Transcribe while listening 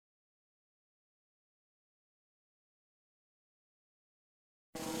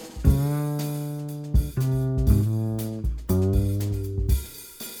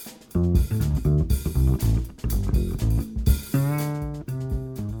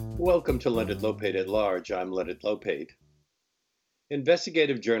Welcome to Leonard Lopate at Large. I'm Leonard Lopate.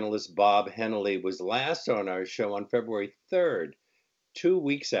 Investigative journalist Bob Hennelly was last on our show on February 3rd, 2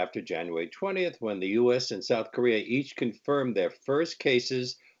 weeks after January 20th, when the US and South Korea each confirmed their first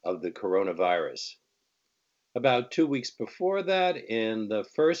cases of the coronavirus. About 2 weeks before that, in the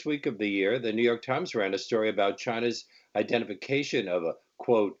first week of the year, the New York Times ran a story about China's identification of a,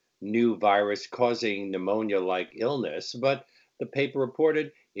 quote, new virus causing pneumonia-like illness, but the paper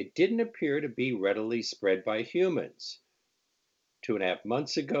reported it didn't appear to be readily spread by humans. 2.5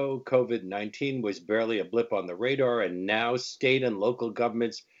 months ago, COVID 19 was barely a blip on the radar, and now state and local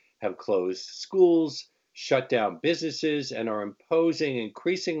governments have closed schools, shut down businesses, and are imposing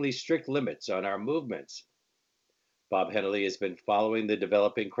increasingly strict limits on our movements. Bob Hennelly has been following the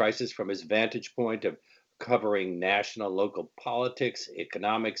developing crisis from his vantage point of covering national and local politics,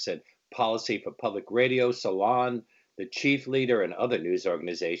 economics, and policy for public radio, Salon, the Chief Leader, and other news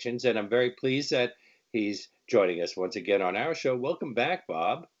organizations. And I'm very pleased that he's joining us once again on our show. Welcome back,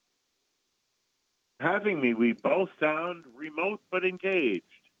 Bob. Having me, we both sound remote but engaged.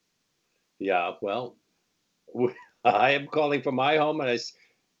 Yeah, well, I am calling from my home,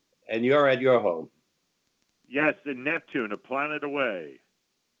 and you're at your home. Yes, in Neptune, a planet away.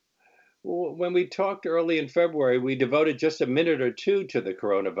 When we talked early in February, we devoted just a minute or two to the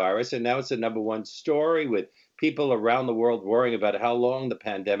coronavirus, and now it's the number one story, with people around the world worrying about how long the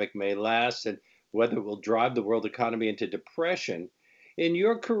pandemic may last and whether it will drive the world economy into depression. In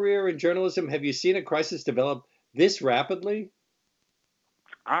your career in journalism, have you seen a crisis develop this rapidly?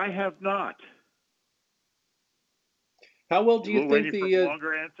 I have not. How well do you think the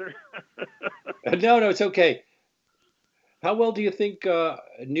longer answer? No, it's okay. How well do you think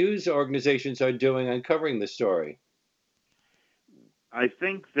news organizations are doing on covering the story? I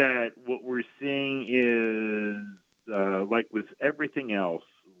think that what we're seeing is, like with everything else,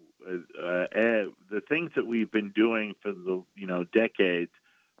 the things that we've been doing for the decades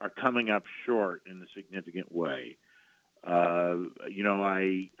are coming up short in a significant way. I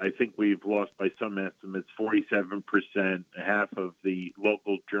think we've lost, by some estimates, 47%, half of the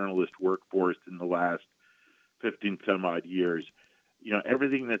local journalist workforce in the last 15 some odd years.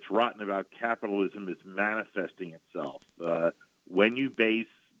 Everything that's rotten about capitalism is manifesting itself. When you base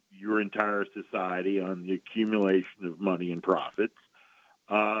your entire society on the accumulation of money and profits,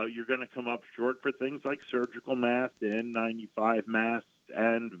 you're going to come up short for things like surgical masks, N95 masks,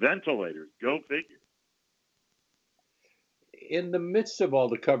 and ventilators. Go figure. In the midst of all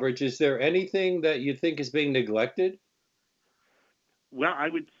the coverage, is there anything that you think is being neglected? Well, I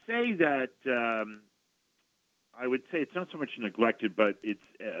would say that it's not so much neglected, but it's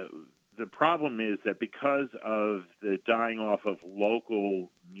the problem is that because of the dying off of local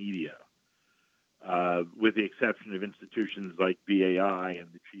media, with the exception of institutions like BAI and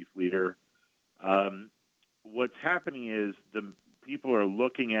the Chief Leader, what's happening is the people are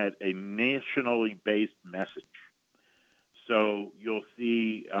looking at a nationally based message. So you'll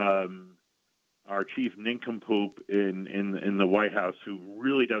see our chief nincompoop in the White House, who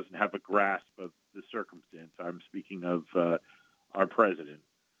really doesn't have a grasp of the circumstance. I'm speaking of our president,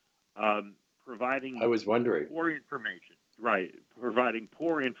 providing. I was wondering. Poor information, right? Providing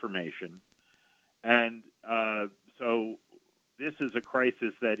poor information, and so this is a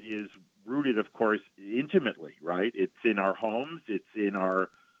crisis that is rooted, of course, intimately, right? It's in our homes, it's in our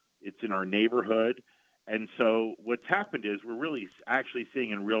neighborhood. And so what's happened is we're really actually seeing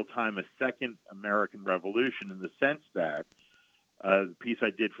in real time a second American revolution, in the sense that the piece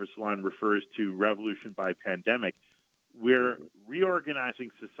I did for Salon refers to revolution by pandemic. We're reorganizing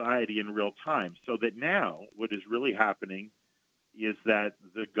society in real time, so that now what is really happening is that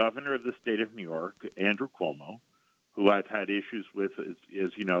the governor of the state of New York, Andrew Cuomo, who I've had issues with, as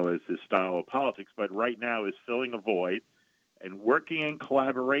his style of politics, but right now is filling a void and working in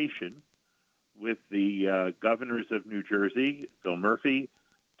collaboration with the governors of New Jersey, Phil Murphy,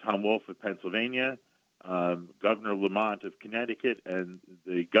 Tom Wolf of Pennsylvania, Governor Lamont of Connecticut, and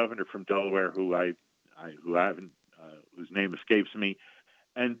the governor from Delaware, whose name escapes me.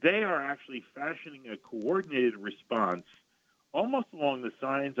 And they are actually fashioning a coordinated response, almost along the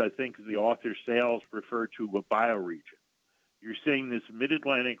lines, I think, the author Sales referred to a bioregion. You're seeing this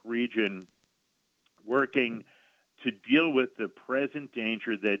mid-Atlantic region working to deal with the present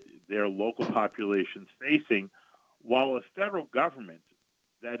danger that their local population's facing, while a federal government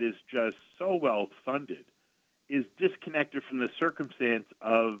that is just so well funded is disconnected from the circumstance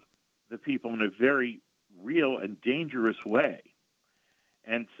of the people in a very real and dangerous way.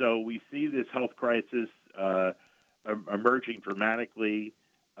 And so we see this health crisis emerging dramatically.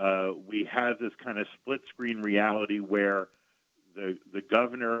 We have this kind of split screen reality where the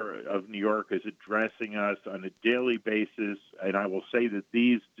governor of New York is addressing us on a daily basis, and I will say that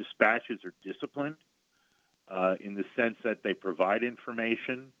these dispatches are disciplined in the sense that they provide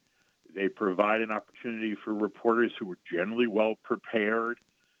information. They provide an opportunity for reporters who are generally well prepared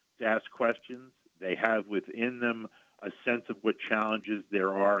to ask questions. They have within them a sense of what challenges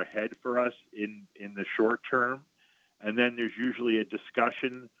there are ahead for us in the short term. And then there's usually a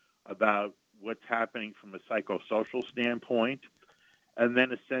discussion about what's happening from a psychosocial standpoint, and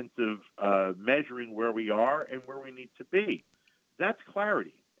then a sense of measuring where we are and where we need to be. That's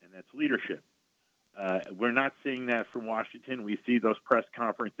clarity, and that's leadership. We're not seeing that from Washington. We see those press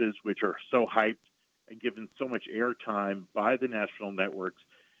conferences, which are so hyped and given so much airtime by the national networks.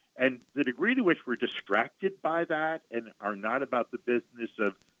 And the degree to which we're distracted by that and are not about the business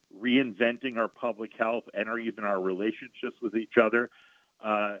of reinventing our public health and even our relationships with each other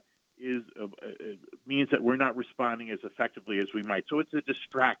means that we're not responding as effectively as we might. So it's a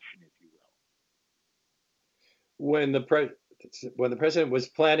distraction, if you will. When the president was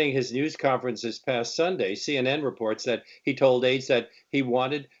planning his news conference this past Sunday, CNN reports that he told aides that he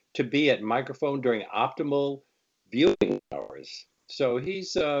wanted to be at microphone during optimal viewing hours. So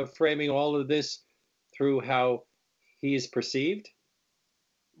he's framing all of this through how he is perceived?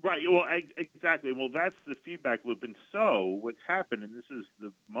 Right. Well, exactly. Well, that's the feedback loop. And so what's happened, and this is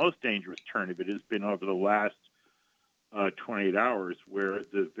the most dangerous turn of it, has been over the last 28 hours, where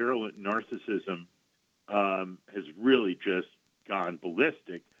the virulent narcissism has really just gone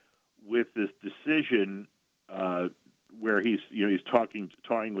ballistic with this decision where he's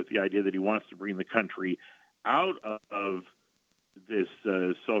toying with the idea that he wants to bring the country out of this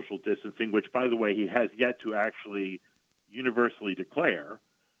social distancing, which, by the way, he has yet to actually universally declare,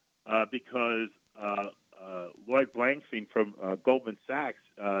 because Lloyd Blankfein from Goldman Sachs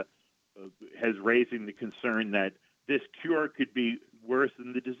has raising the concern that this cure could be worse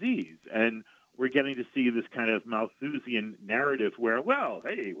than the disease. And we're getting to see this kind of Malthusian narrative where, 1 or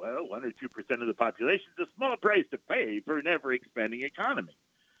 2% of the population is a small price to pay for an ever-expanding economy.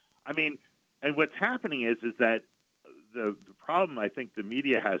 I mean, and what's happening is that the problem I think the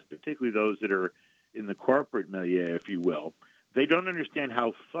media has, particularly those that are in the corporate milieu, if you will, they don't understand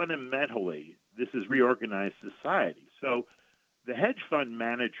how fundamentally this has reorganized society. So the hedge fund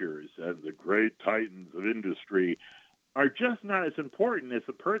managers and the great titans of industry are just not as important as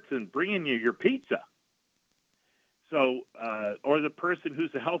the person bringing you your pizza. So, or the person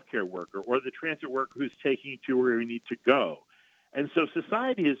who's a healthcare worker, or the transit worker who's taking you to where you need to go. And so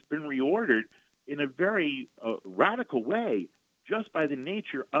society has been reordered in a very radical way just by the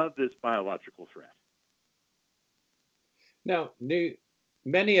nature of this biological threat. Now,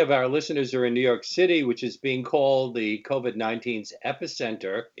 many of our listeners are in New York City, which is being called the COVID-19's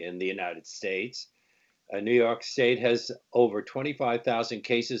epicenter in the United States. New York State has over 25,000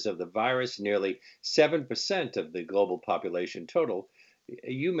 cases of the virus, nearly 7% of the global population total.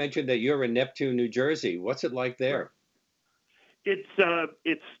 You mentioned that you're in Neptune, New Jersey. What's it like there?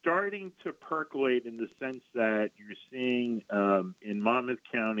 It's starting to percolate in the sense that you're seeing in Monmouth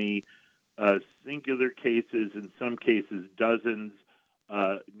County singular cases, in some cases dozens.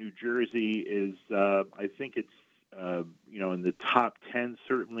 New Jersey is, I think it's in the top 10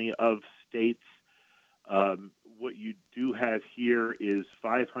 certainly of states. What you do have here is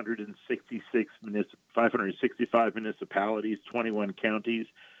 565 municipalities, 21 counties.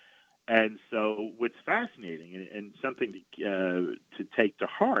 And so what's fascinating and something to take to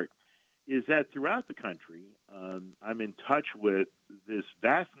heart is that throughout the country, I'm in touch with this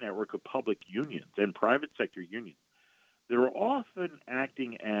vast network of public unions and private sector unions. They're often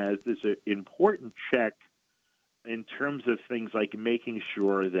acting as this important check in terms of things like making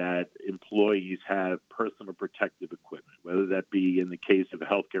sure that employees have personal protective equipment, whether that be in the case of a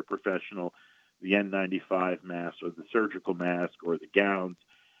healthcare professional, the N95 mask or the surgical mask or the gowns.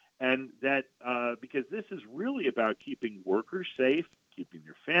 And that because this is really about keeping workers safe, keeping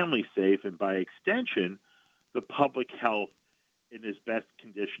their families safe, and by extension, the public health in as best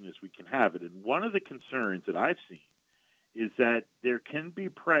condition as we can have it. And one of the concerns that I've seen is that there can be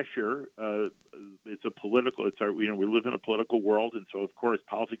pressure. We live in a political world, and so of course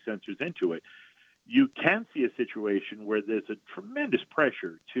politics enters into it. You can see a situation where there's a tremendous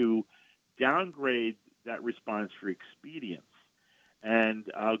pressure to downgrade that response for expedience.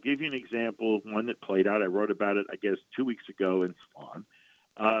 And I'll give you an example of one that played out. I wrote about it, 2 weeks ago in Salon.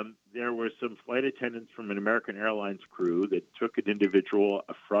 There were some flight attendants from an American Airlines crew that took an individual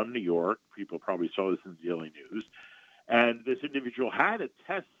from New York. People probably saw this in the Daily News. And this individual had a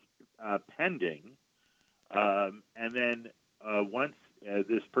test pending. And then once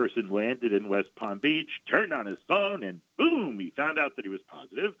this person landed in West Palm Beach, turned on his phone, and boom, he found out that he was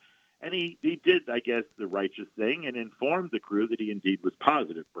positive. And he did, I guess, the righteous thing and informed the crew that he indeed was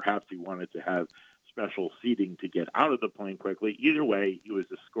positive. Perhaps he wanted to have special seating to get out of the plane quickly. Either way, he was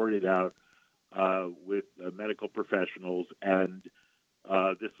escorted out with medical professionals, and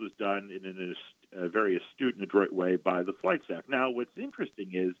this was done in a very astute and adroit way by the flight staff. Now, what's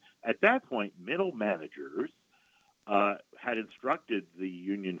interesting is, at that point, middle managers had instructed the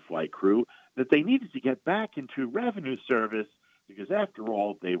Union flight crew that they needed to get back into revenue service because, after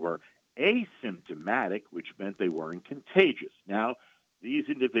all, they were asymptomatic, which meant they weren't contagious. Now, these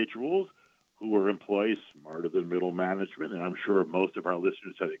individuals who were employees smarter than middle management, and I'm sure most of our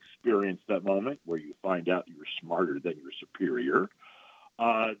listeners have experienced that moment where you find out you're smarter than your superior,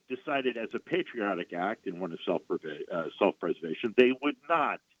 decided as a patriotic act and one of self-preservation, they would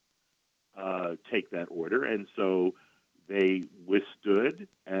not take that order. And so they withstood,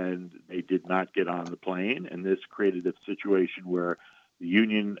 and they did not get on the plane. And this created a situation where the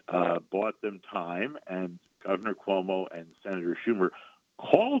union bought them time, and Governor Cuomo and Senator Schumer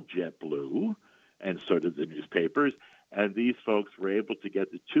called JetBlue, and so did the newspapers, and these folks were able to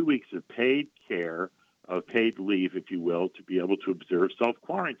get the 2 weeks of paid leave, if you will, to be able to observe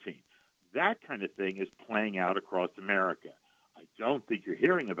self-quarantine. That kind of thing is playing out across America. I don't think you're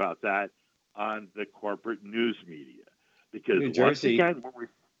hearing about that on the corporate news media, because New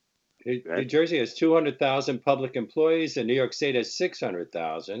Jersey has 200,000 public employees, and New York State has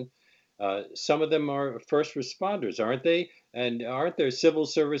 600,000. Some of them are first responders, aren't they? And aren't there civil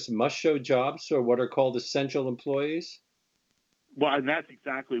service must-show jobs for what are called essential employees? Well, and that's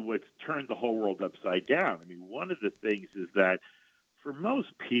exactly what's turned the whole world upside down. I mean, one of the things is that for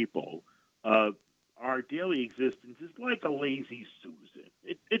most people, our daily existence is like a lazy Susan.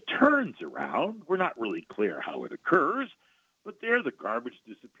 It turns around. We're not really clear how it occurs, but there the garbage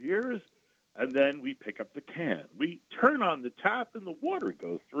disappears, and then we pick up the can. We turn on the tap, and the water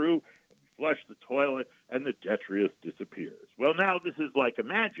goes through, and we flush the toilet, and the detritus disappears. Well, now this is like,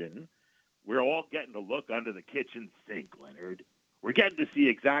 imagine we're all getting to look under the kitchen sink, Leonard. We're getting to see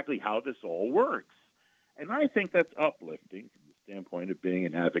exactly how this all works. And I think that's uplifting from the standpoint of being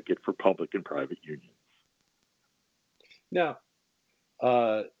an advocate for public and private unions. Now,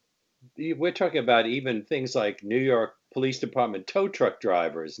 we're talking about even things like New York Police Department tow truck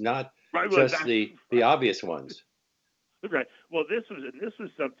drivers, not just the obvious ones. Right. Well, this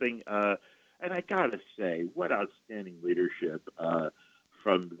was something, and I gotta say, what outstanding leadership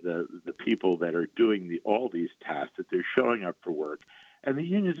from the people that are doing all these tasks, that they're showing up for work, and the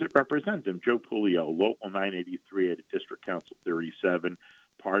unions that represent them. Joe Puleo, Local 983 at District Council 37,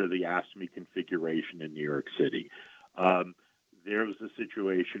 part of the AFSCME configuration in New York City. There was a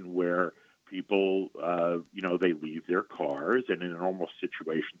situation where people, they leave their cars, and in a normal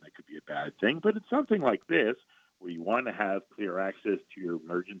situation, that could be a bad thing. But it's something like this, where you want to have clear access to your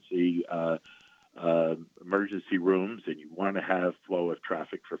emergency rooms, and you want to have flow of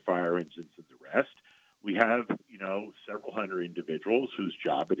traffic for fire engines and the rest. We have, several hundred individuals whose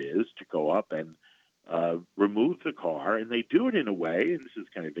job it is to go up and remove the car, and they do it in a way, and this is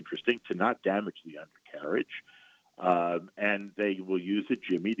kind of interesting, to not damage the undercarriage. And they will use a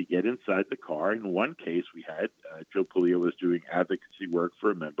jimmy to get inside the car. In one case, we had Joe Puleo was doing advocacy work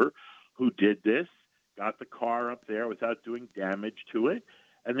for a member who did this, got the car up there without doing damage to it.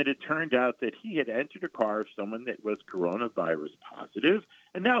 And then it turned out that he had entered a car of someone that was coronavirus positive,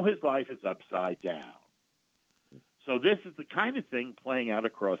 and now his life is upside down. So this is the kind of thing playing out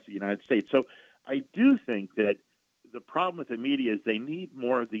across the United States. So I do think that the problem with the media is they need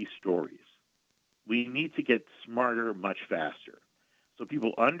more of these stories. We need to get smarter much faster so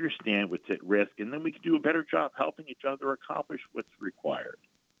people understand what's at risk, and then we can do a better job helping each other accomplish what's required.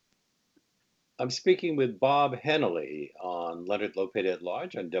 I'm speaking with Bob Hennelly on Leonard Lopate at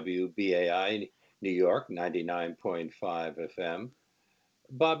Large on WBAI New York 99.5 FM.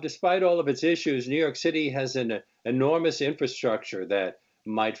 Bob, despite all of its issues, New York City has an enormous infrastructure that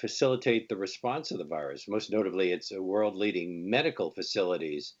might facilitate the response to the virus. Most notably, its world-leading medical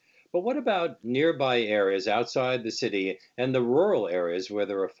facilities. But what about nearby areas outside the city and the rural areas where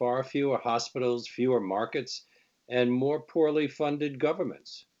there are far fewer hospitals, fewer markets, and more poorly funded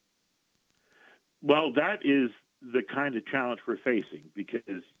governments? Well, that is the kind of challenge we're facing,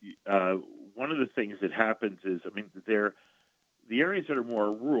 because one of the things that happens is, the areas that are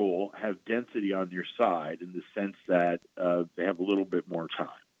more rural have density on their side in the sense that they have a little bit more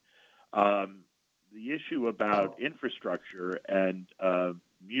time. The issue about infrastructure and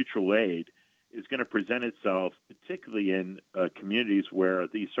mutual aid is going to present itself, particularly in communities where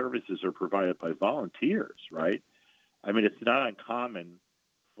these services are provided by volunteers, right? I mean, it's not uncommon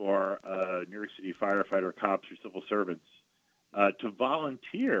for New York City firefighter, cops, or civil servants to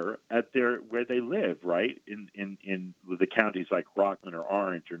volunteer at where they live, right? In the counties like Rockland or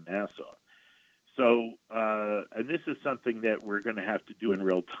Orange or Nassau. So, and this is something that we're going to have to do in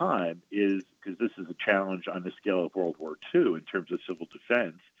real time, is because this is a challenge on the scale of World War II in terms of civil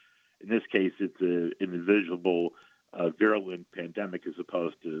defense. In this case, it's an invisible, virulent pandemic as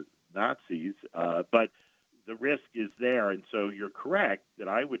opposed to Nazis, but the risk is there. And so you're correct that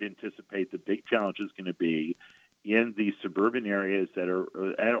I would anticipate the big challenge is going to be in the suburban areas that are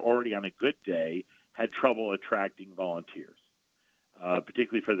already on a good day had trouble attracting volunteers,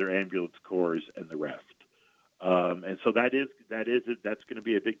 particularly for their ambulance corps and the rest. And so that's going to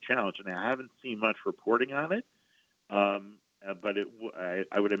be a big challenge. And I haven't seen much reporting on it, but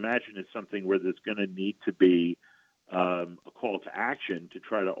I would imagine it's something where there's going to need to be a call to action to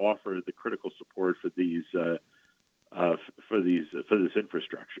try to offer the critical support for this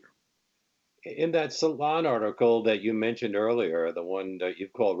infrastructure. In that Salon article that you mentioned earlier, the one that you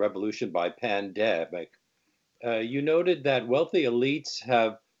call Revolution by Pandemic, you noted that wealthy elites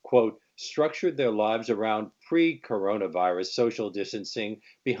have, quote, structured their lives around pre-coronavirus social distancing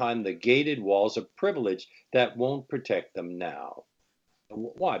behind the gated walls of privilege that won't protect them now.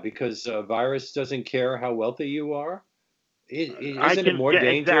 Why? Because a virus doesn't care how wealthy you are? Isn't it more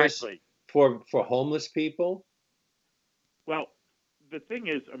dangerous exactly for homeless people? Well, the thing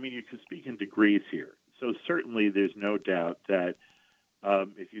is, I mean, you can speak in degrees here. So certainly there's no doubt that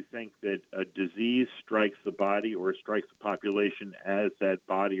if you think that a disease strikes the body or strikes the population as that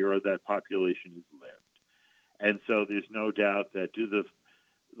body or that population is lived. And so there's no doubt that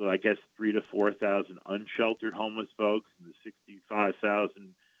I guess 3,000 to 4,000 unsheltered homeless folks and the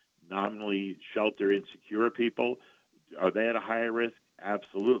 65,000 nominally shelter insecure people, are they at a higher risk?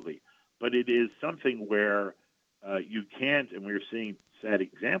 Absolutely. But it is something where you can't, and we're seeing sad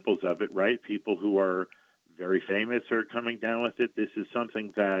examples of it, right? People who are very famous are coming down with it. This is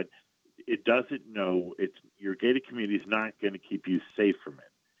something that it doesn't know. Your gated community is not going to keep you safe from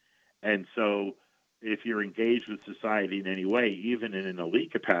it. And so if you're engaged with society in any way, even in an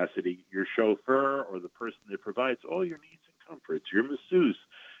elite capacity, your chauffeur or the person that provides all your needs and comforts, your masseuse,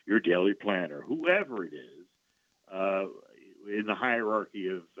 your daily planner, whoever it is, in the hierarchy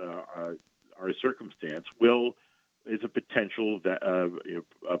of our circumstance, is a potential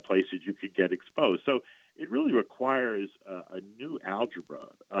place that you could get exposed. So it really requires a new algebra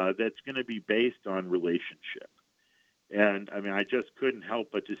that's going to be based on relationship. And I mean, I just couldn't help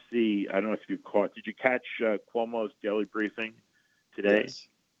but to see, I don't know if you did you catch Cuomo's daily briefing today? Yes.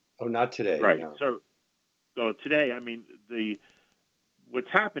 Oh, not today. Right. No. So today, I mean, what's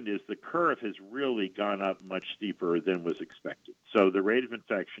happened is the curve has really gone up much steeper than was expected. So the rate of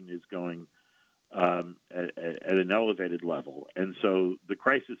infection is going at an elevated level. And so the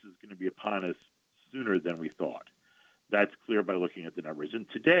crisis is going to be upon us sooner than we thought. That's clear by looking at the numbers. And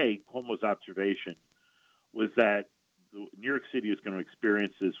today, Cuomo's observation was that New York City is going to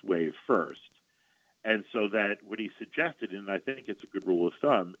experience this wave first. And so that what he suggested, and I think it's a good rule of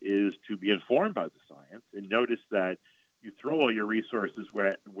thumb, is to be informed by the science and notice that you throw all your resources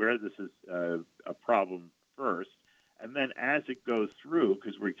where this is a problem first. And then as it goes through,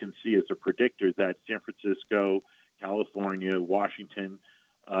 because we can see as a predictor that San Francisco, California, Washington,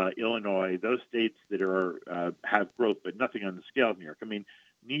 Illinois, those states that have growth but nothing on the scale of New York. I mean,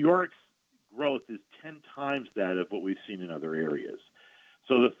 New York's growth is 10 times that of what we've seen in other areas.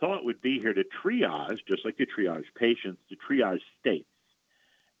 So the thought would be here to triage, just like you triage patients, to triage states.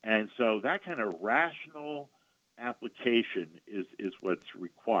 And so that kind of rational application is what's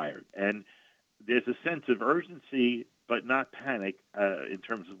required. And there's a sense of urgency, but not panic in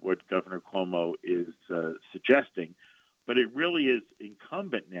terms of what Governor Cuomo is suggesting. But it really is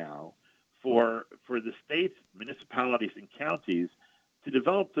incumbent now for the states, municipalities, and counties to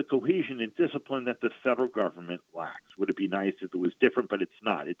develop the cohesion and discipline that the federal government lacks. Would it be nice if it was different? But it's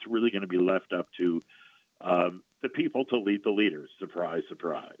not. It's really going to be left up to the people to lead the leaders. Surprise,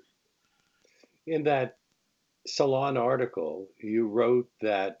 surprise. In that Salon article, you wrote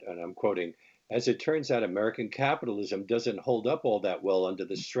that, and I'm quoting, as it turns out, American capitalism doesn't hold up all that well under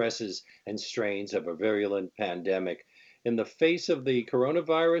the stresses and strains of a virulent pandemic. In the face of the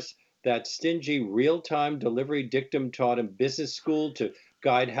coronavirus, that stingy real-time delivery dictum taught in business school to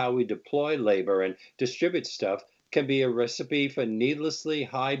guide how we deploy labor and distribute stuff can be a recipe for needlessly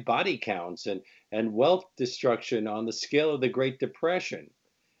high body counts and wealth destruction on the scale of the Great Depression.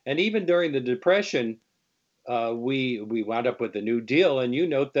 And even during the Depression, we wound up with the New Deal, and you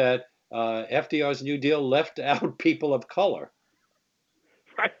note that FDR's New Deal left out people of color.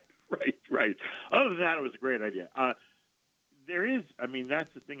 Right. Other than that, it was a great idea. there is, I mean,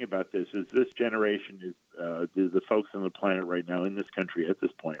 that's the thing about this is this generation is the folks on the planet right now in this country at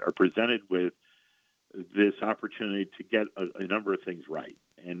this point are presented with this opportunity to get a number of things right.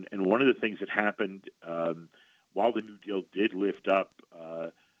 And one of the things that happened while the New Deal did lift up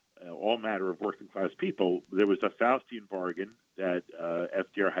all matter of working class people, there was a Faustian bargain that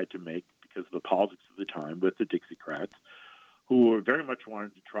FDR had to make because of the politics of the time with the Dixiecrats, who very much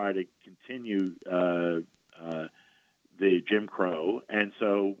wanted to try to continue the Jim Crow. And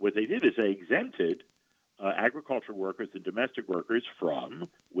so what they did is they exempted agricultural workers and domestic workers from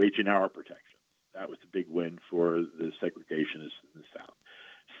wage and hour protections. That was a big win for the segregationists in the South.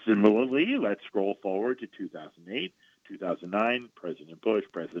 Similarly, let's scroll forward to 2008, 2009, President Bush,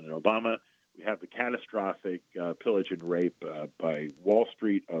 President Obama. We have the catastrophic pillage and rape by Wall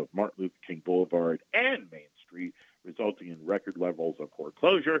Street of Martin Luther King Boulevard and Main Street, resulting in record levels of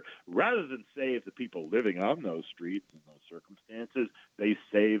foreclosure. Rather than save the people living on those streets in those circumstances, they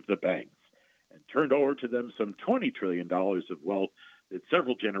saved the banks and turned over to them some $20 trillion of wealth that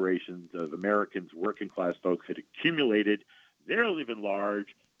several generations of Americans, working class folks, had accumulated. They're living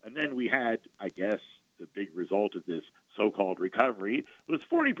large. And then we had, I guess, the big result of this so-called recovery was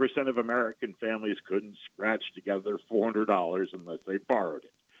 40% of American families couldn't scratch together $400 unless they borrowed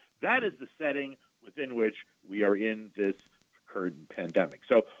it. That is the setting within which we are in this current pandemic.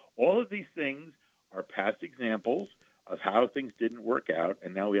 So all of these things are past examples of how things didn't work out,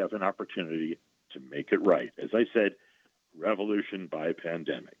 and now we have an opportunity to make it right. As I said, revolution by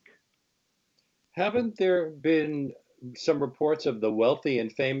pandemic. Haven't there been some reports of the wealthy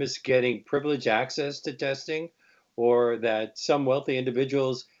and famous getting privileged access to testing, or that some wealthy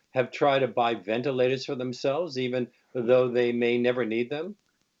individuals have tried to buy ventilators for themselves, even though they may never need them?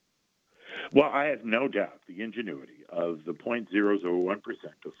 Well, I have no doubt the ingenuity of the 0.001%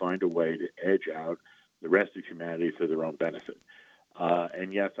 to find a way to edge out the rest of humanity for their own benefit.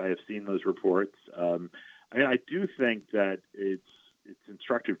 And yes, I have seen those reports. I mean, I do think that it's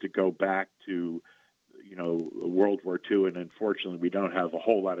instructive to go back to, World War II, and unfortunately, we don't have a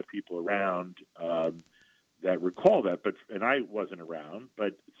whole lot of people around that recall that. And I wasn't around,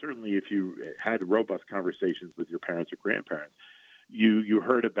 but certainly, if you had robust conversations with your parents or grandparents, you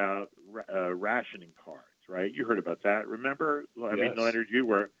heard about rationing cards, right? You heard about that. Remember? I mean, Leonard, you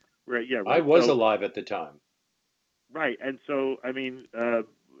were yeah. Right. I was alive at the time. Right, and so I mean,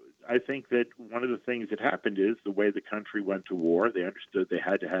 I think that one of the things that happened is the way the country went to war. They understood they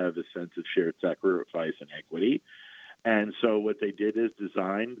had to have a sense of shared sacrifice and equity. And so what they did is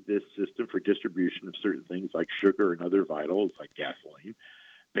designed this system for distribution of certain things like sugar and other vitals like gasoline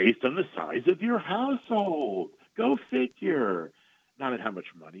based on the size of your household. Go figure. Not on how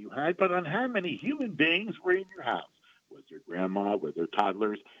much money you had, but on how many human beings were in your house. Was there grandma? Were there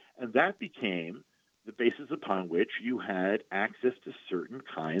toddlers? And that became the basis upon which you had access to certain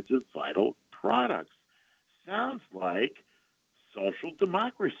kinds of vital products. Sounds like social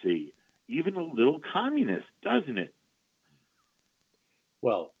democracy, even a little communist, doesn't it?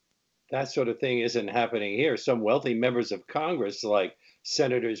 Well, that sort of thing isn't happening here. Some wealthy members of Congress, like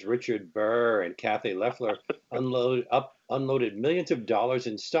Senators Richard Burr and Kathy Loeffler, unloaded millions of dollars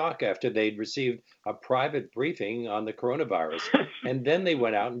in stock after they'd received a private briefing on the coronavirus. And then they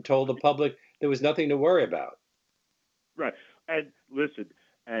went out and told the public there was nothing to worry about. Right. And listen,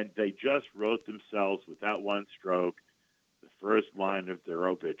 and they just wrote themselves with that one stroke the first line of their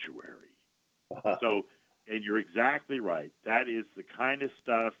obituary. So, and you're exactly right. That is the kind of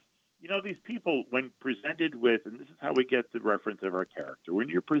stuff, these people, when presented with, and this is how we get the reference of our character, when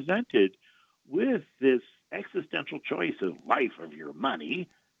you're presented with this existential choice of life of your money,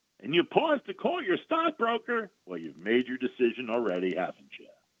 and you pause to call your stockbroker, well, you've made your decision already, haven't you?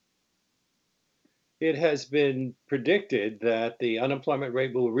 It has been predicted that the unemployment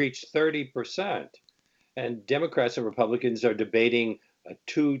rate will reach 30%, and Democrats and Republicans are debating a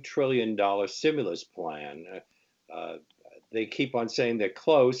 $2 trillion stimulus plan. They keep on saying they're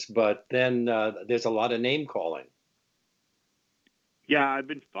close, but then there's a lot of name calling. Yeah, I've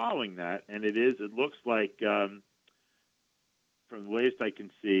been following that, and it looks like, from the latest I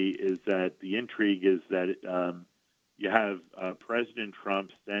can see, is that the intrigue is that you have President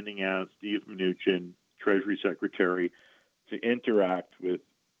Trump sending out Steve Mnuchin, Treasury Secretary, to interact with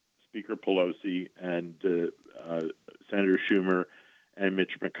Speaker Pelosi and Senator Schumer and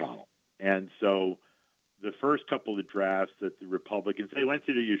Mitch McConnell. And so the first couple of drafts that the Republicans, they went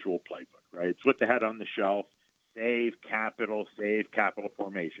to the usual playbook, right? It's what they had on the shelf: save capital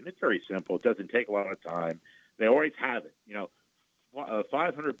formation. It's very simple. It doesn't take a lot of time. They always have it.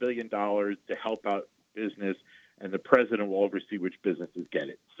 $500 billion to help out business, and the president will oversee which businesses get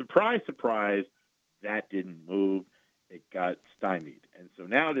it. Surprise, surprise, that didn't move. it got stymied. And so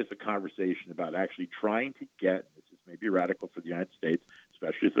now there's a conversation about actually trying to get, this is maybe radical for the United States,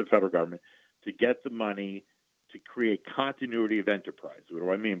 especially for the federal government, to get the money to create continuity of enterprise. What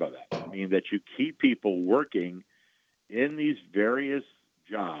do I mean by that? I mean that you keep people working in these various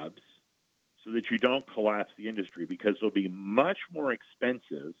jobs so that you don't collapse the industry, because it'll be much more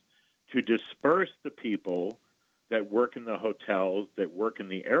expensive to disperse the people that work in the hotels, that work in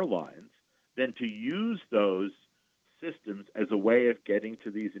the airlines, than to use those systems as a way of getting to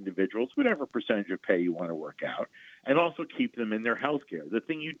these individuals, whatever percentage of pay you want to work out, and also keep them in their health care. The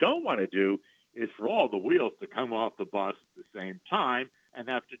thing you don't want to do is for all the wheels to come off the bus at the same time and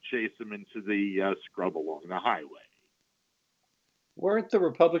have to chase them into the scrub along the highway. Weren't the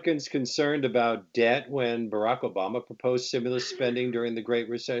Republicans concerned about debt when Barack Obama proposed stimulus spending during the Great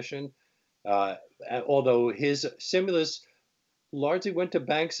Recession? Uh, Although his stimulus largely went to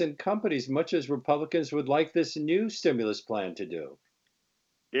banks and companies, much as Republicans would like this new stimulus plan to do.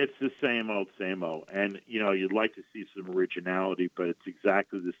 It's the same old, same old. And, you'd like to see some originality, but it's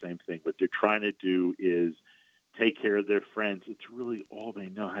exactly the same thing. What they're trying to do is take care of their friends. It's really all they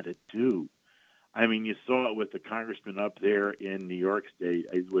know how to do. I mean, you saw it with the congressman up there in New York State.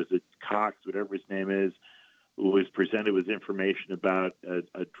 Was it Cox, whatever his name is, who was presented with information about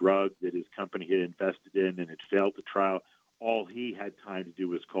a drug that his company had invested in and it failed the trial. All he had time to do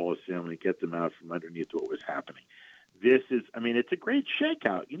was call his family and get them out from underneath what was happening. This is, it's a great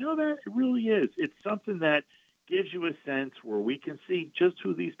shakeout. You know that? It really is. It's something that gives you a sense where we can see just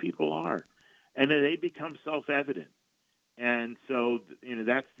who these people are, and that they become self-evident. And so,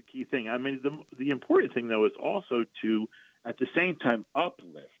 that's the key thing. The important thing, though, is also to, at the same time,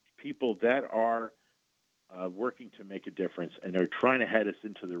 uplift people that are working to make a difference and are trying to head us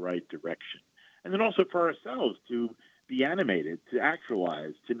into the right direction. And then also for ourselves to be animated, to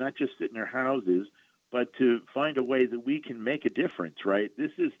actualize, to not just sit in our houses, but to find a way that we can make a difference, right?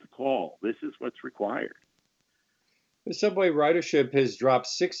 This is the call. This is what's required. The subway ridership has dropped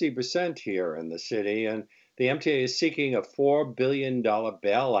 60% here in the city, and the MTA is seeking a $4 billion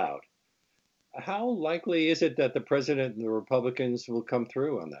bailout. How likely is it that the president and the Republicans will come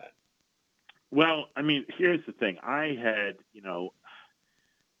through on that? Well, here's the thing.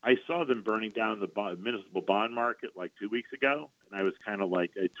 I saw them burning down the municipal bond market like 2 weeks ago, and I was kind of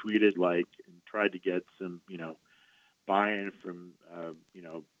like, I tweeted and tried to get some, buy-in from,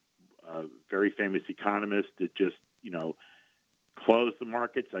 very famous economists that just, close the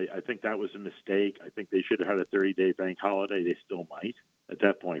markets. I think that was a mistake. I think they should have had a 30-day bank holiday. They still might. At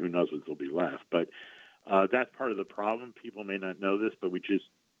that point, who knows what will be left. But that's part of the problem. People may not know this, but we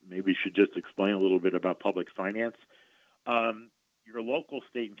should just explain a little bit about public finance. Your local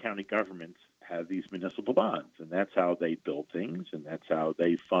state and county governments have these municipal bonds, and that's how they build things, and that's how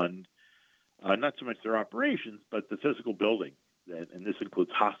they fund not so much their operations, but the physical building. And this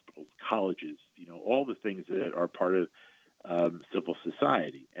includes hospitals, colleges, all the things that are part of civil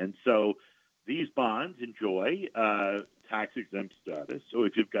society. And so these bonds enjoy tax-exempt status. So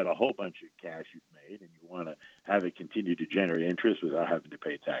if you've got a whole bunch of cash you've made and you want to have it continue to generate interest without having to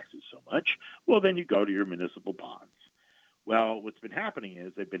pay taxes so much, well, then you go to your municipal bonds. Well, what's been happening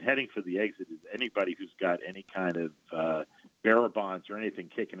is they've been heading for the exit. Is anybody who's got any kind of bearer bonds or anything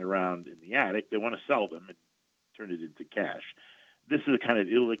kicking around in the attic, they want to sell them and turn it into cash. This is a kind of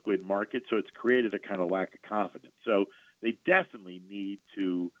illiquid market, so it's created a kind of lack of confidence. So they definitely need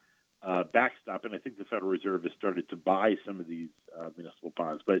to backstop, and I think the Federal Reserve has started to buy some of these municipal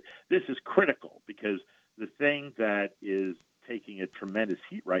bonds. But this is critical because the thing that is taking a tremendous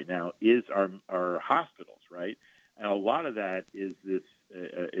heat right now is our hospitals, right? And a lot of that is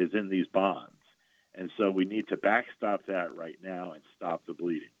in these bonds. And so we need to backstop that right now and stop the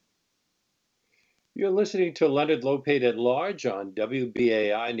bleeding. You're listening to Leonard Lopate at Large on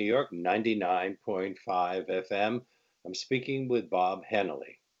WBAI New York 99.5 FM. I'm speaking with Bob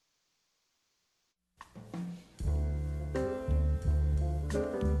Hennelly.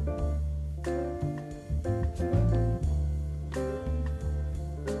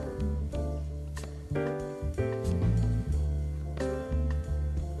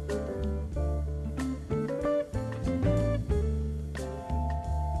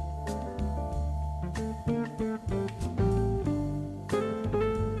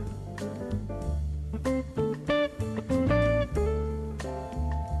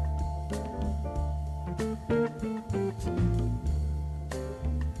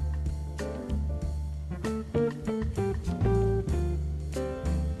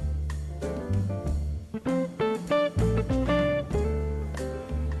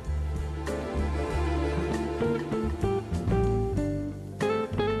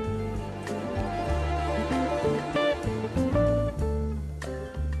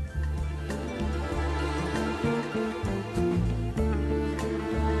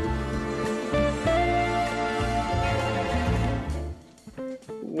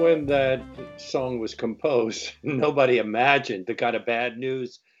 time that song was composed, nobody imagined the kind of bad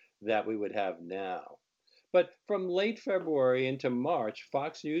news that we would have now. But from late February into March,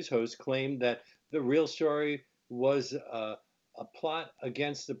 Fox News hosts claimed that the real story was a plot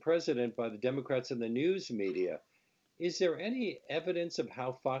against the president by the Democrats and the news media. Is there any evidence of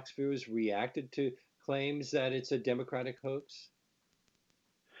how Fox viewers reacted to claims that it's a Democratic hoax?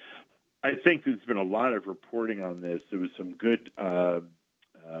 I think there's been a lot of reporting on this. There was some good.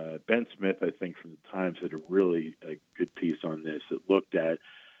 Ben Smith, I think, from the Times had a really good piece on this. It looked at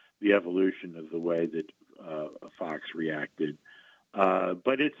the evolution of the way that Fox reacted.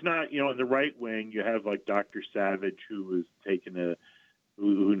 But it's not, in the right wing, you have like Dr. Savage, who was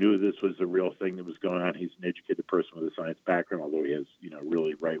who knew this was the real thing that was going on. He's an educated person with a science background, although he has,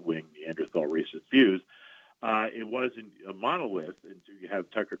 really right wing Neanderthal racist views. It wasn't a monolith, and so you have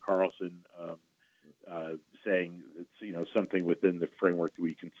Tucker Carlson saying it's something within the framework that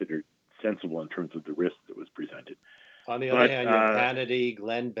we considered sensible in terms of the risk that was presented. On the other hand, you have Hannity,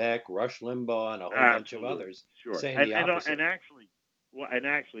 Glenn Beck, Rush Limbaugh, and a whole bunch of others saying the opposite. And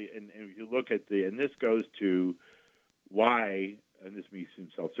if you look at and this goes to why, and this may seem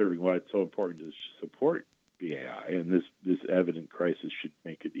self-serving, why it's so important to support BAI, and this evident crisis should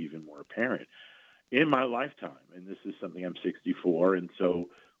make it even more apparent. In my lifetime, and this is something, I'm 64, and so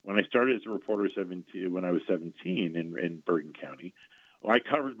when I started as a reporter when I was 17 in Bergen County, I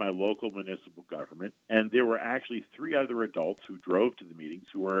covered my local municipal government, and there were actually 3 other adults who drove to the meetings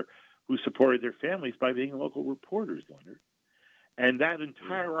who supported their families by being local reporters, Leonard. And that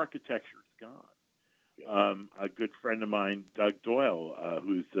entire architecture is gone. A good friend of mine, Doug Doyle,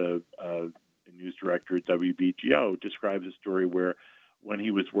 who's a news director at WBGO, describes a story where when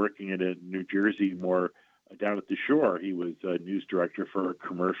he was working in New Jersey, more down at the shore, he was a news director for a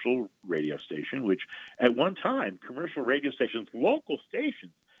commercial radio station, which at one time, commercial radio stations, local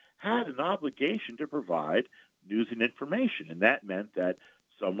stations, had an obligation to provide news and information. And that meant that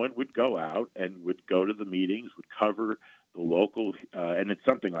someone would go out and would go to the meetings, would cover the local, and it's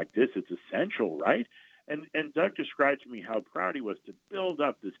something like this, it's essential, right? And Doug described to me how proud he was to build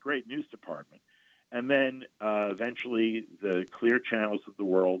up this great news department. And then eventually the Clear Channels of the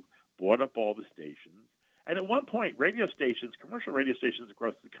world bought up all the stations. And at one point, radio stations, commercial radio stations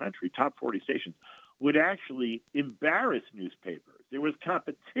across the country, top 40 stations, would actually embarrass newspapers. There was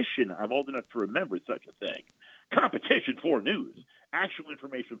competition. I'm old enough to remember such a thing. Competition for news, actual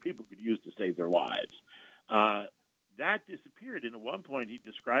information people could use to save their lives. That disappeared. And at one point, he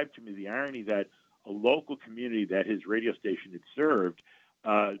described to me the irony that a local community that his radio station had served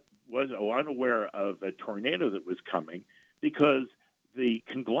was unaware of a tornado that was coming because the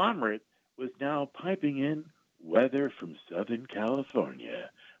conglomerate was now piping in weather from Southern California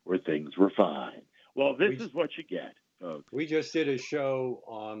where things were fine. Well, this is what you get, folks. We just did a show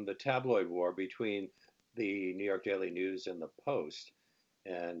on the tabloid war between the New York Daily News and the Post,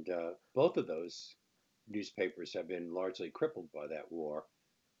 and both of those newspapers have been largely crippled by that war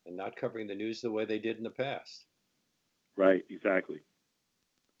and not covering the news the way they did in the past. Right, exactly.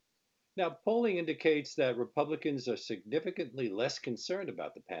 Now, polling indicates that Republicans are significantly less concerned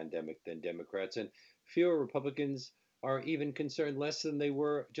about the pandemic than Democrats, and fewer Republicans are even concerned less than they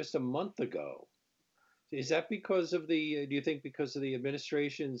were just a month ago. Is that because of do you think because of the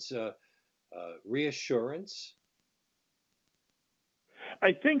administration's reassurance?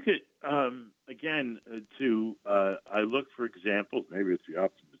 I think that, again, I look for examples, maybe it's the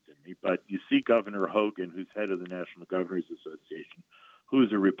optimist in me, but you see Governor Hogan, who's head of the National Governors Association,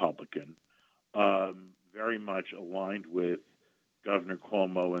 who's a Republican, very much aligned with Governor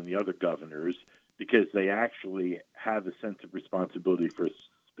Cuomo and the other governors because they actually have a sense of responsibility for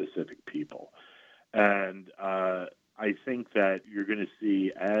specific people. And I think that you're going to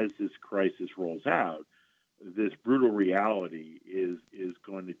see, as this crisis rolls out, this brutal reality is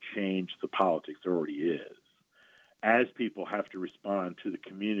going to change the politics. There already is. As people have to respond to the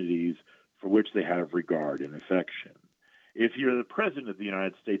communities for which they have regard and affection. If you're the president of the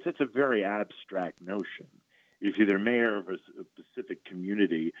United States, that's a very abstract notion. If you're the mayor of a specific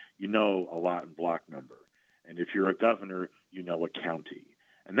community, you know a lot in block number. And if you're a governor, you know a county.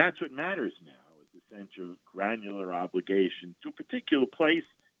 And that's what matters now, is the sense of granular obligation to a particular place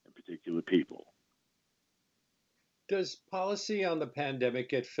and particular people. Does policy on the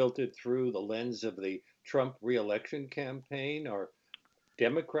pandemic get filtered through the lens of the Trump re-election campaign? Are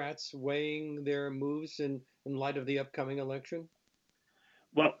Democrats weighing their moves in light of the upcoming election?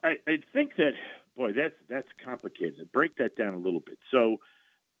 Well, I think that, boy, that's complicated. Break that down a little bit. So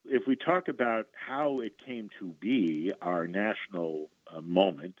if we talk about how it came to be, our national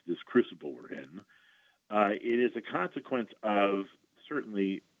moment, this crucible we're in, it is a consequence of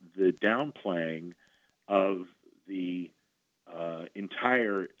certainly the downplaying of the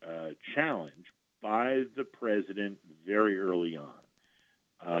entire challenge by the president very early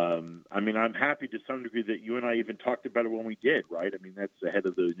on. I mean, I'm happy to some degree that you and I even talked about it when we did, right? I mean, that's ahead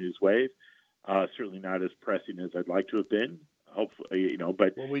of the news wave. Certainly not as pressing as I'd like to have been. Hopefully,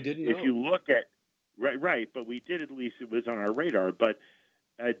 but Well, we didn't if know. you look at right, but we did, at least it was on our radar. But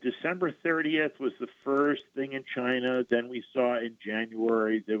December 30th was the first thing in China. Then we saw in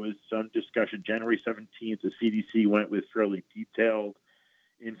January there was some discussion. January 17th, the CDC went with fairly detailed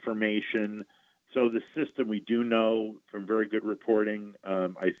information. So the system, we do know from very good reporting,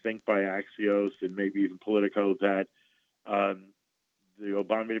 I think by Axios and maybe even Politico, that the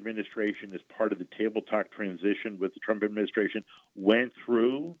Obama administration, as part of the table talk transition with the Trump administration, went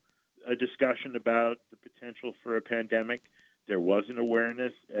through a discussion about the potential for a pandemic. There was an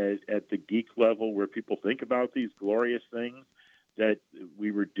awareness at the geek level where people think about these glorious things that we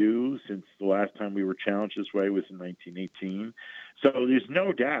were due, since the last time we were challenged this way was in 1918. So there's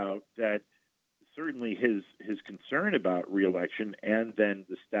no doubt that certainly his concern about reelection and then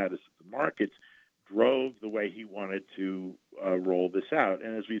the status of the markets drove the way he wanted to roll this out.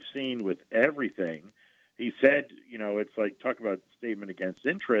 And as we've seen with everything, he said, it's like, talk about statement against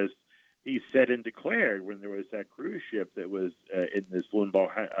interest. He said and declared when there was that cruise ship that was in this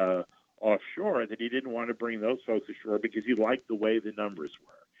limbo offshore that he didn't want to bring those folks ashore because he liked the way the numbers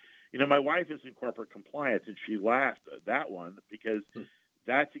were. My wife is in corporate compliance, and she laughed at that one because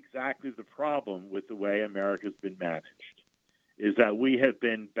that's exactly the problem with the way America's been managed, is that we have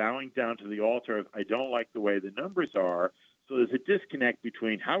been bowing down to the altar of, I don't like the way the numbers are. So there's a disconnect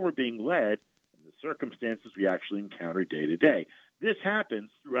between how we're being led and the circumstances we actually encounter day to day. This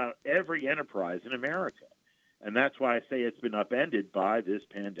happens throughout every enterprise in America. And that's why I say it's been upended by this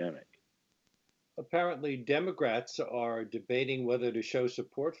pandemic. Apparently, Democrats are debating whether to show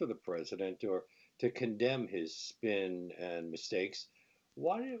support for the president or to condemn his spin and mistakes.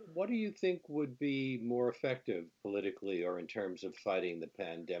 What do you think would be more effective politically or in terms of fighting the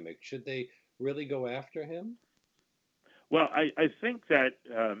pandemic? Should they really go after him? Well, I think that,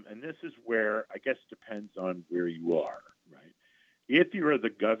 and this is where I guess depends on where you are, right? If you're the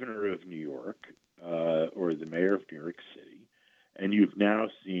governor of New York or the mayor of New York City, and you've now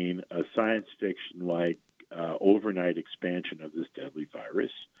seen a science fiction-like overnight expansion of this deadly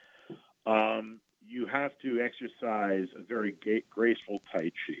virus, you have to exercise a very graceful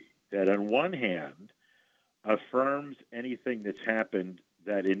tai chi that on one hand affirms anything that's happened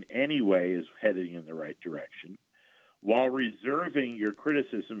that in any way is heading in the right direction, while reserving your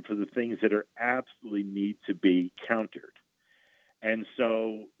criticism for the things that are absolutely need to be countered. And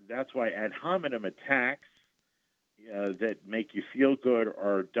so that's why ad hominem attacks that make you feel good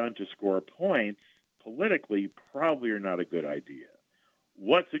or are done to score points politically probably are not a good idea.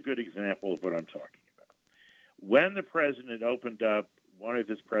 What's a good example of what I'm talking about? When the president opened up one of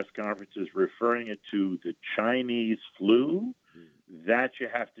his press conferences referring it to the Chinese flu, that you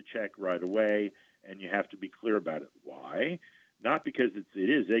have to check right away, and you have to be clear about it. Why? Not because it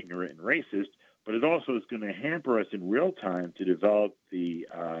is ignorant and racist, but it also is going to hamper us in real time to develop the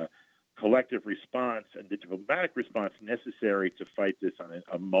collective response and the diplomatic response necessary to fight this on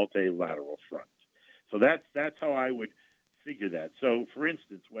a multilateral front. So that's how I would figure that. So, for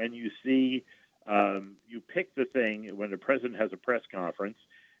instance, when you see you pick the thing when the president has a press conference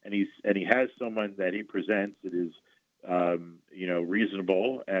and he has someone that he presents that is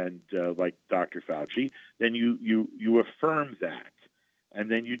reasonable and like Dr. Fauci, then you affirm that, and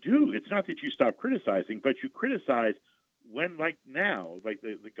then you do. It's not that you stop criticizing, but you criticize when, like now, like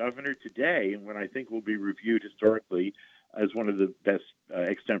the governor today, and when I think will be reviewed historically as one of the best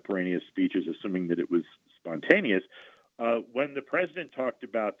extemporaneous speeches, assuming that it was spontaneous. When the president talked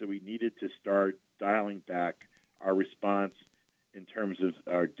about that we needed to start dialing back our response in terms of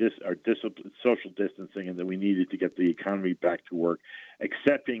our social distancing, and that we needed to get the economy back to work,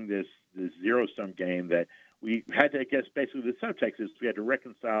 accepting this zero-sum game that we had to, I guess, basically the subtext is we had to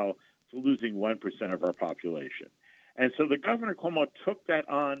reconcile to losing 1% of our population. And so the governor Cuomo took that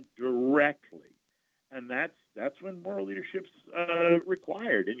on directly. And that's when moral leadership's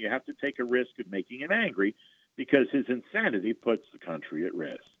required, and you have to take a risk of making him angry because his insanity puts the country at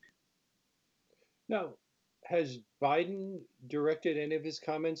risk. Now, has Biden directed any of his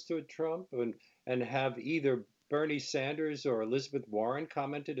comments to Trump, and have either Bernie Sanders or Elizabeth Warren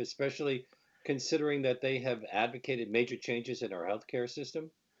commented, especially considering that they have advocated major changes in our healthcare system?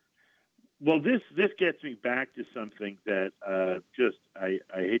 Well, this gets me back to something that I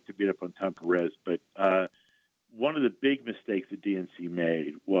hate to beat up on Tom Perez, but one of the big mistakes the DNC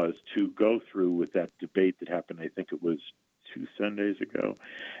made was to go through with that debate that happened, I think it was 2 Sundays ago,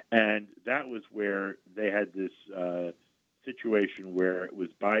 and that was where they had this situation where it was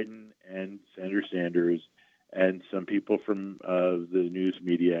Biden and Senator Sanders and some people from the news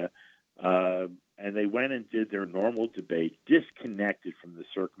media, and they went and did their normal debate, disconnected from the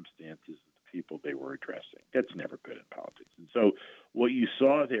circumstances of the people they were addressing. That's never good in politics. And so what you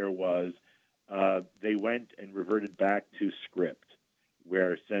saw there was they went and reverted back to script,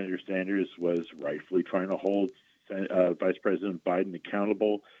 where Senator Sanders was rightfully trying to hold Vice President Biden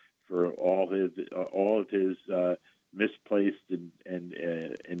accountable for all of his misplaced and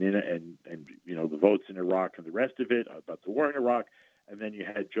the votes in Iraq and the rest of it, about the war in Iraq. And then you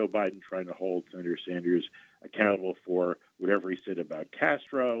had Joe Biden trying to hold Senator Sanders accountable for whatever he said about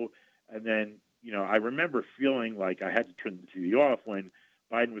Castro. And then, I remember feeling like I had to turn the TV off when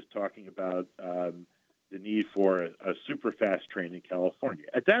Biden was talking about the need for a super fast train in California.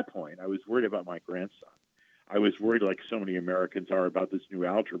 At that point, I was worried about my grandson. I was worried, like so many Americans are, about this new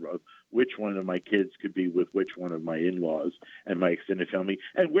algebra of which one of my kids could be with which one of my in-laws and my extended family,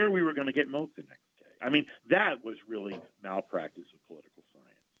 and where we were going to get milk the next day. I mean, that was really malpractice of political science.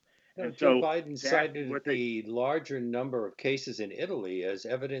 Now, And Joe so Biden cited what the larger number of cases in Italy as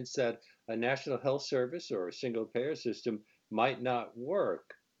evidence that a national health service or a single payer system might not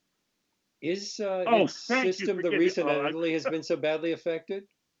work. Is its thank you system for the giving. reason that Italy has been so badly affected?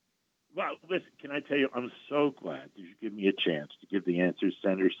 Well, listen, can I tell you, I'm so glad that you give me a chance to give the answers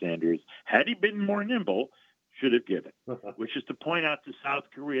Senator Sanders, had he been more nimble, should have given, which is to point out to South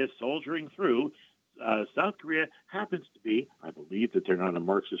Korea soldiering through. South Korea happens to be, I believe that they're not a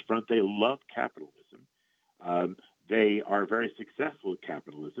Marxist front. They love capitalism. They are very successful at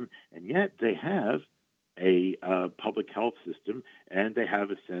capitalism, and yet they have a public health system, and they have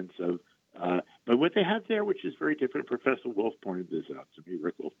a sense of but what they have there, which is very different, Professor Wolf pointed this out to me,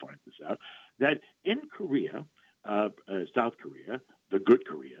 Rick Wolf pointed this out, that in Korea, South Korea, the good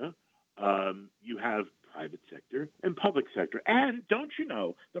Korea, you have private sector and public sector. And don't you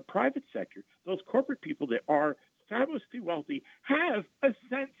know, the private sector, those corporate people that are fabulously wealthy, have a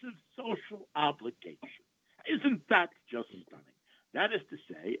sense of social obligation. Isn't that just stunning? That is to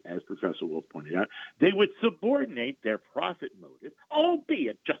say, as Professor Wolf pointed out, they would subordinate their profit motive,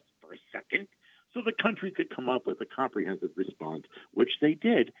 albeit just for a second, so the country could come up with a comprehensive response, which they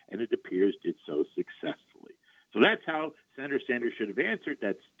did, and it appears did so successfully. So that's how Senator Sanders should have answered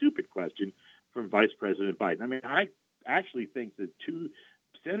that stupid question from Vice President Biden. I mean, I actually think that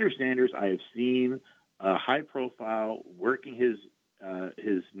Senator Sanders, I have seen high profile, working his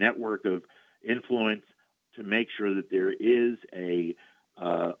network of influence to make sure that there is a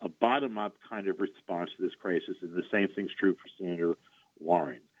bottom-up kind of response to this crisis, and the same thing's true for Senator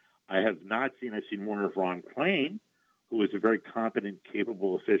Warren. I've seen more of Ron Klain, who is a very competent,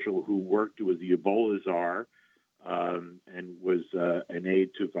 capable official who worked with the Ebola czar and was an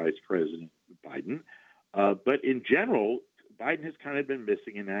aide to Vice President Biden. But in general, Biden has kind of been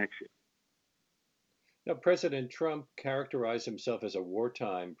missing in action. Now, President Trump characterized himself as a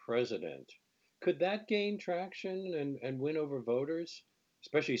wartime president. Could that gain traction and win over voters,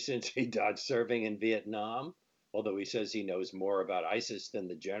 especially since he dodged serving in Vietnam, although he says he knows more about ISIS than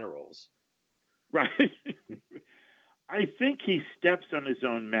the generals? Right. I think he steps on his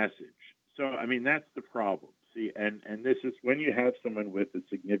own message. So, I mean, that's the problem. See, and this is when you have someone with a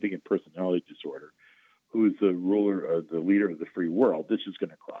significant personality disorder who's the leader of the free world, this is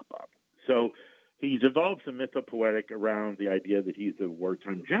going to crop up. So he develops a mythopoetic around the idea that he's a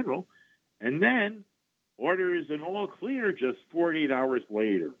wartime general, and then orders an all clear just 48 hours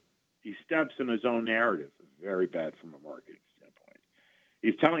later. He steps in his own narrative. Very bad from a marketing standpoint.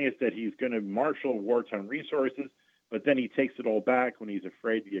 He's telling us that he's going to marshal wartime resources, but then he takes it all back when he's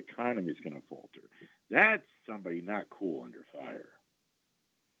afraid the economy is going to falter. That's somebody not cool under fire.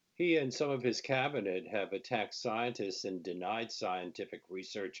 He and some of his cabinet have attacked scientists and denied scientific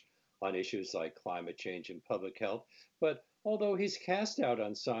research on issues like climate change and public health. But although he's cast out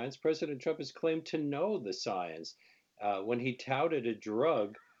on science, President Trump has claimed to know the science. When he touted a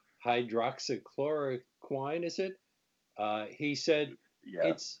drug, hydroxychloroquine, is it? He said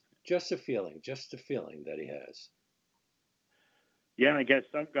it's just a feeling that he has. Yeah, and I guess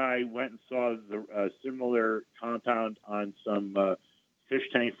some guy went and saw the similar compound on some fish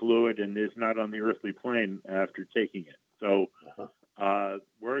tank fluid and is not on the earthly plane after taking it. So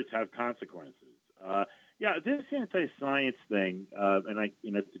words have consequences. This anti-science thing, and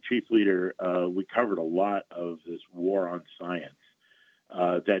the chief leader, we covered a lot of this war on science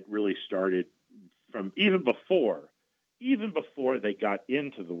that really started from even before they got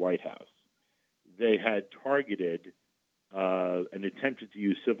into the White House. They had targeted and attempted to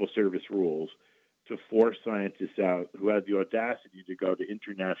use civil service rules to force scientists out who had the audacity to go to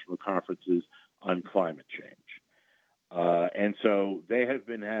international conferences on climate change. And so they have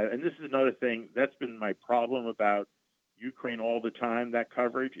been and this is another thing that's been my problem about Ukraine all the time, that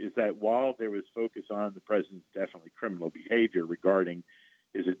coverage, is that while there was focus on the president's definitely criminal behavior regarding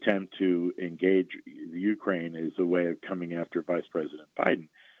his attempt to engage the Ukraine as a way of coming after Vice President Biden,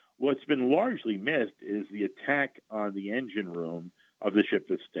 what's been largely missed is the attack on the engine room of the ship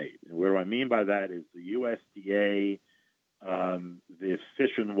of state. And what I mean by that is the USDA, the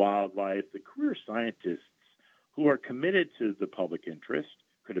Fish and Wildlife, the career scientists who are committed to the public interest,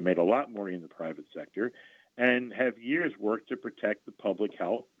 could have made a lot more in the private sector, and have years worked to protect the public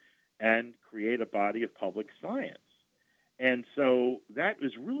health and create a body of public science. And so that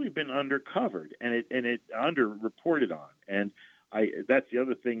has really been undercovered and it underreported on. And that's the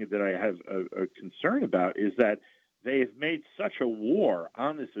other thing that I have a concern about, is that they have made such a war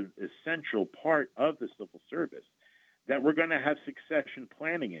on this essential part of the civil service that we're going to have succession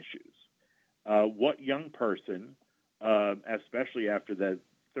planning issues. What young person, especially after that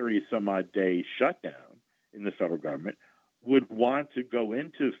 30-some-odd day shutdown in the federal government, would want to go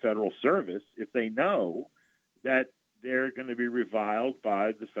into federal service if they know that they're going to be reviled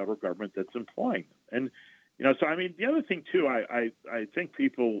by the federal government that's employing them? And, so, I mean, the other thing, too, I think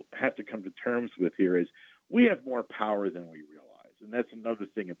people have to come to terms with here is we have more power than we realize. And that's another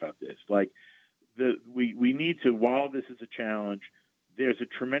thing about this. Like, we need to, while this is a challenge, there's a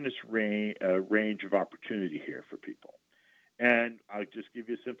tremendous range of opportunity here for people. And I'll just give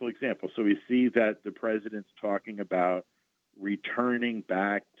you a simple example. So we see that the president's talking about returning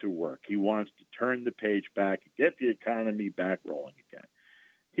back to work. He wants to turn the page back and get the economy back rolling again.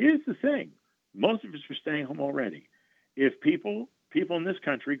 Here's the thing. Most of us are staying home already. If people in this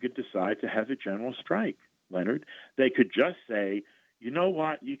country could decide to have a general strike, Leonard, they could just say, you know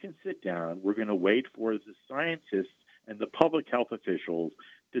what, you can sit down. We're going to wait for the scientists and the public health officials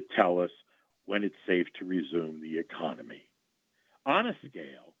to tell us when it's safe to resume the economy. On a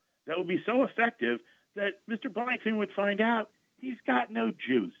scale that would be so effective that Mr. Blankfein would find out he's got no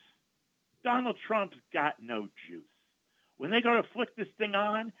juice. Donald Trump's got no juice. When they go to flick this thing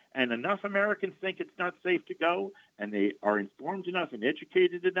on and enough Americans think it's not safe to go and they are informed enough and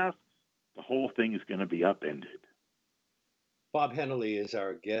educated enough, the whole thing is going to be upended. Bob Hennelly is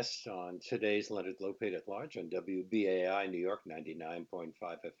our guest on today's Leonard Lopate at Large on WBAI New York 99.5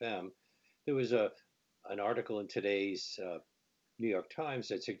 FM. There was an article in today's New York Times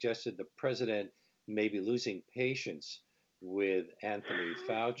that suggested the president may be losing patience with Anthony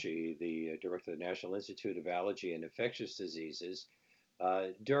Fauci, the director of the National Institute of Allergy and Infectious Diseases,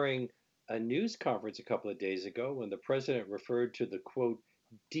 during a news conference a couple of days ago when the president referred to the, quote,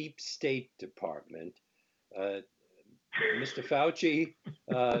 deep state department. Mr. Fauci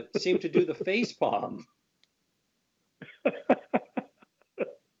seemed to do the face palm.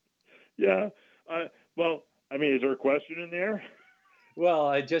 Yeah. Well, I mean, is there a question in there? Well,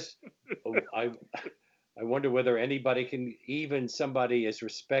 I wonder whether anybody can, even somebody as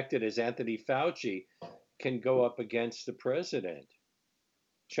respected as Anthony Fauci, can go up against the president,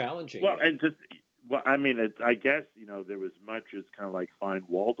 challenging him. I mean, I guess, there was much as kind of like find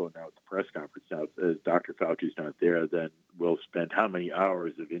Waldo now at the press conference. Now, as Dr. Fauci's not there, then we'll spend how many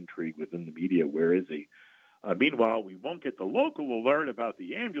hours of intrigue within the media? Where is he? Meanwhile, we won't get the local alert about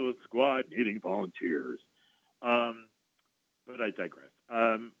the ambulance squad needing volunteers. But I digress.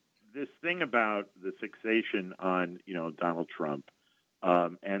 This thing about the fixation on, Donald Trump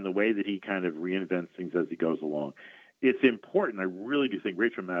and the way that he kind of reinvents things as he goes along, it's important. I really do think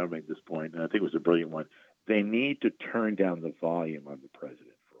Rachel Maddow made this point, and I think it was a brilliant one. They need to turn down the volume on the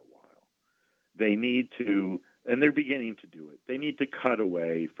president for a while. They need to, and they're beginning to do it, they need to cut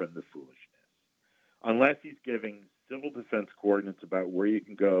away from the foolishness. Unless he's giving civil defense coordinates about where you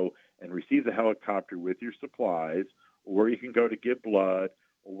can go and receive the helicopter with your supplies, or where you can go to give blood,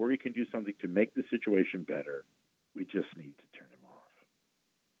 or where you can do something to make the situation better, we just need to turn him off.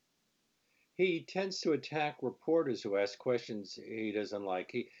 He tends to attack reporters who ask questions he doesn't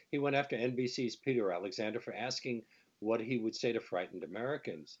like. He went after NBC's Peter Alexander for asking what he would say to frightened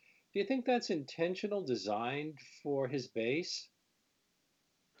Americans. Do you think that's intentional, designed for his base?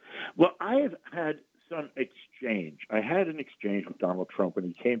 Well, I have had some exchange. I had an exchange with Donald Trump when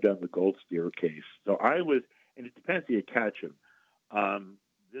he came down the Gold Staircase. So I was, and it depends how you catch him.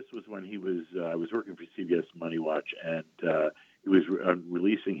 This was when he was, I was working for CBS Money Watch, and he was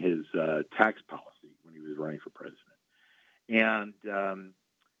releasing his tax policy when he was running for president. And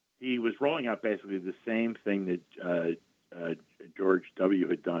he was rolling out basically the same thing that George W.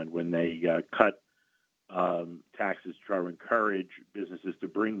 had done when they cut taxes to try to encourage businesses to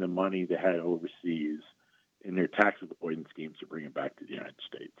bring the money they had overseas in their tax avoidance schemes to bring it back to the United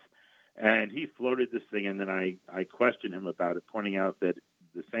States. And he floated this thing, and then I questioned him about it, pointing out that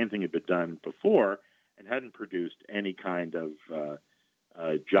the same thing had been done before and hadn't produced any kind of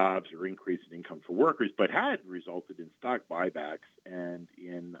jobs or increase in income for workers, but had resulted in stock buybacks and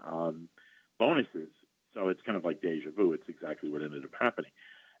in bonuses. So it's kind of like deja vu. It's exactly what ended up happening.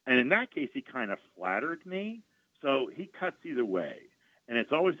 And in that case, he kind of flattered me. So he cuts either way. And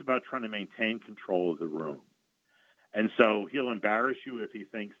it's always about trying to maintain control of the room. And so he'll embarrass you if he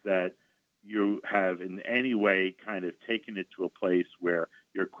thinks that you have in any way kind of taken it to a place where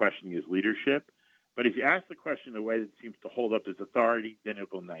you're questioning his leadership. But if you ask the question in a way that seems to hold up his authority, then he'll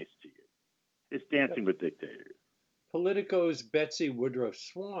go nice to you. It's dancing with dictators. Politico's Betsy Woodruff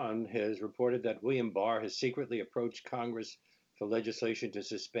Swan has reported that William Barr has secretly approached Congress for legislation to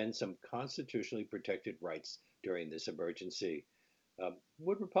suspend some constitutionally protected rights during this emergency.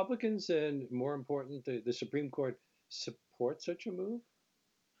 Would Republicans and, more important, the Supreme Court support such a move?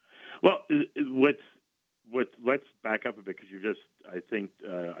 Well, let's back up a bit because you just, I think,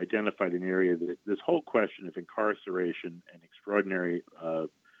 identified an area that this whole question of incarceration and extraordinary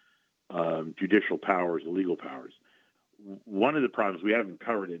judicial powers, legal powers. One of the problems we haven't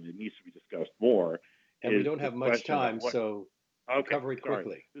covered, and it needs to be discussed more, and we don't have much time, so cover it quickly.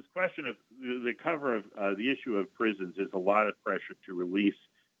 Sorry. This question of the cover of the issue of prisons is a lot of pressure to release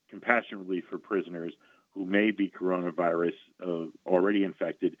compassionate relief for prisoners who may be coronavirus already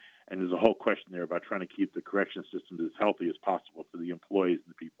infected. And there's a whole question there about trying to keep the correction system as healthy as possible for the employees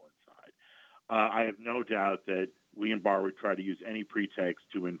and the people inside. I have no doubt that William Barr would try to use any pretext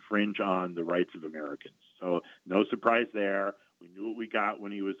to infringe on the rights of Americans. So no surprise there. We knew what we got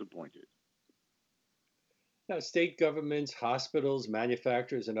when he was appointed. Now, state governments, hospitals,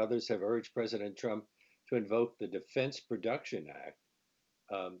 manufacturers, and others have urged President Trump to invoke the Defense Production Act.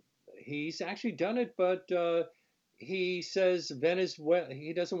 He's actually done it, but he says Venezuela,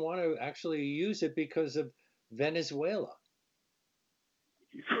 he doesn't want to actually use it because of Venezuela.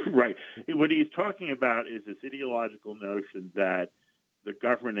 Right. What he's talking about is this ideological notion that the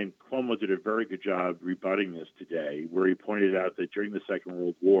government, and Cuomo did a very good job rebutting this today, where he pointed out that during the Second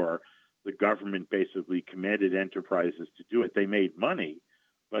World War, the government basically commanded enterprises to do it. They made money,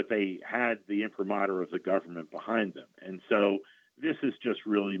 but they had the imprimatur of the government behind them. And so this is just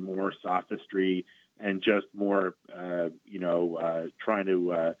really more sophistry and just more, trying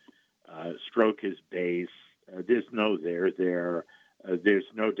to stroke his base. There's no there there. There's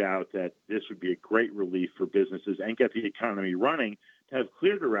no doubt that this would be a great relief for businesses and get the economy running to have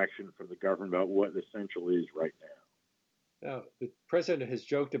clear direction from the government about what essential is right now. Now, the president has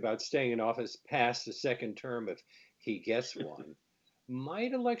joked about staying in office past the second term if he gets one.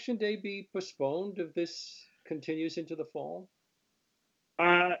 Might Election Day be postponed if this continues into the fall?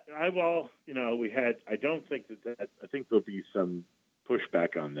 I don't think that. I think there'll be some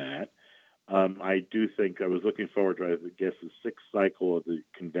pushback on that. I do think I was looking forward to, I guess, the sixth cycle of the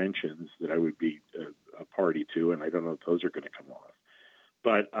conventions that I would be a party to, and I don't know if those are going to come off.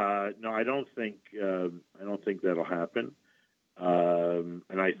 But no, I don't think that'll happen.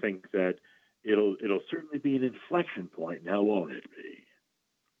 And I think that it'll certainly be an inflection point. Now, won't it be?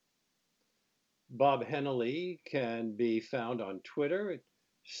 Bob Hennelly can be found on Twitter at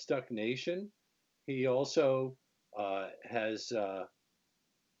Stuck Nation. He also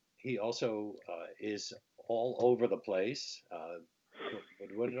is all over the place.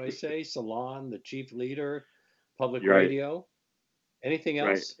 What did I say? Salon, the chief leader, public radio. Anything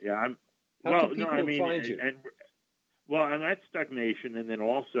else? Right. Yeah. How can people find you? I'm at Stuck Nation, and then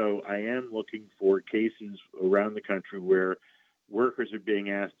also I am looking for cases around the country where workers are being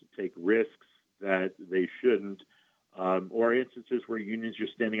asked to take risks that they shouldn't, or instances where unions are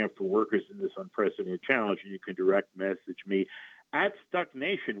standing up for workers in this unprecedented challenge, and you can direct message me at Stuck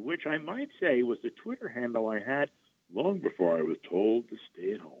Nation, which I might say was the Twitter handle I had long before I was told to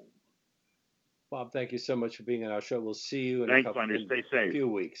stay at home. Bob, thank you so much for being on our show. We'll see you in a few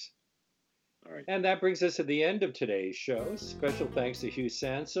weeks. All right. And that brings us to the end of today's show. Special thanks to Hugh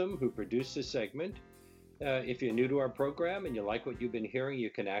Sansom, who produced this segment. If you're new to our program and you like what you've been hearing,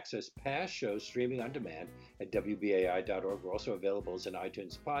 you can access past shows streaming on demand at WBAI.org. We're also available as an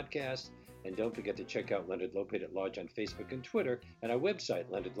iTunes podcast. And don't forget to check out Leonard Lopate at Large on Facebook and Twitter, and our website,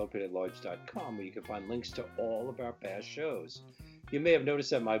 leonardlopateatlarge.com, where you can find links to all of our past shows. You may have noticed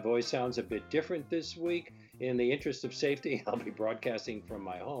that my voice sounds a bit different this week. In the interest of safety, I'll be broadcasting from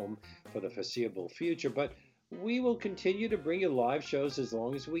my home for the foreseeable future, but we will continue to bring you live shows as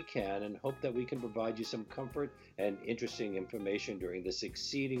long as we can and hope that we can provide you some comfort and interesting information during this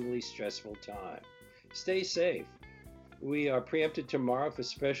exceedingly stressful time. Stay safe. We are preempted tomorrow for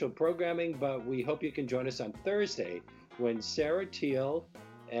special programming, but we hope you can join us on Thursday when Sarah Teal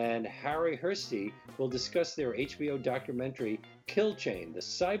and Harry Hursty will discuss their HBO documentary Kill Chain, the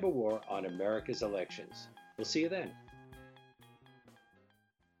Cyber War on America's Elections. We'll see you then.